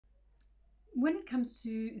when it comes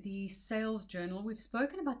to the sales journal, we've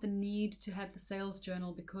spoken about the need to have the sales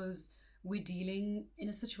journal because we're dealing in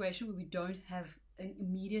a situation where we don't have an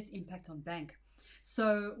immediate impact on bank.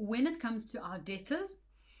 So when it comes to our debtors,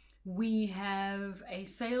 we have a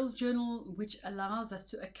sales journal which allows us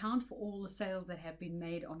to account for all the sales that have been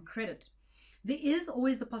made on credit. There is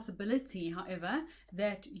always the possibility, however,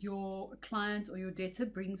 that your client or your debtor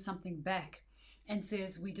brings something back and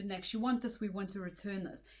says, we didn't actually want this, we want to return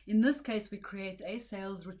this. In this case, we create a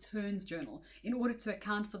sales returns journal in order to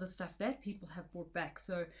account for the stuff that people have brought back.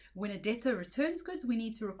 So when a debtor returns goods, we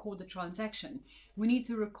need to record the transaction. We need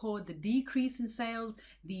to record the decrease in sales,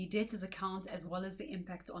 the debtor's account, as well as the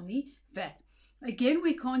impact on the VAT. Again,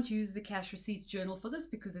 we can't use the cash receipts journal for this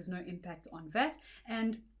because there's no impact on VAT.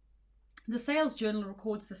 And the sales journal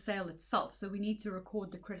records the sale itself, so we need to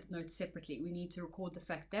record the credit note separately. We need to record the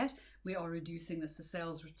fact that we are reducing this. The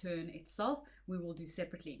sales return itself we will do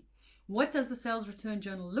separately. What does the sales return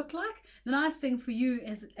journal look like? The nice thing for you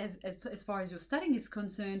as far as your studying is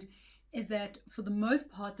concerned is that for the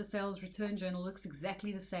most part the sales return journal looks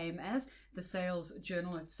exactly the same as the sales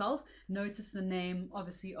journal itself. Notice the name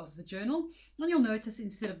obviously of the journal, and you'll notice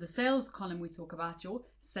instead of the sales column we talk about your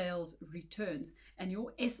sales returns and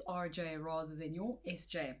your SRJ rather than your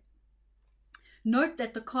SJ. Note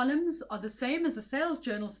that the columns are the same as the sales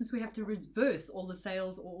journal since we have to reverse all the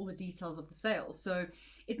sales or all the details of the sales. So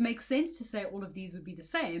it makes sense to say all of these would be the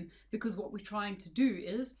same because what we're trying to do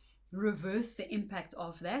is reverse the impact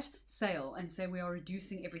of that sale and say we are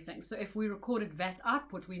reducing everything. So if we recorded VAT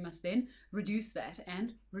output, we must then reduce that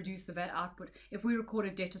and reduce the VAT output. If we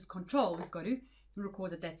recorded debtors control, we've got to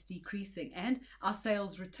record that that's decreasing. And our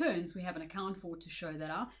sales returns, we have an account for to show that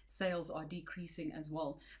our sales are decreasing as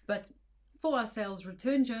well. But for our sales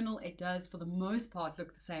return journal, it does for the most part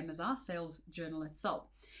look the same as our sales journal itself.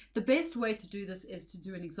 The best way to do this is to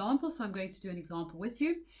do an example. So I'm going to do an example with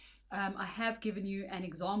you. I have given you an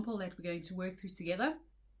example that we're going to work through together.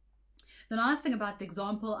 The nice thing about the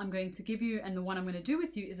example I'm going to give you and the one I'm going to do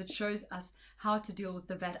with you is it shows us how to deal with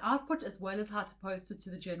the VAT output as well as how to post it to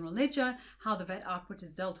the general ledger, how the VAT output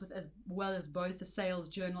is dealt with as well as both the sales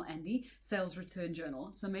journal and the sales return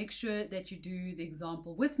journal. So make sure that you do the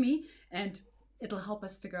example with me and it'll help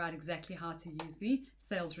us figure out exactly how to use the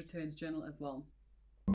sales returns journal as well.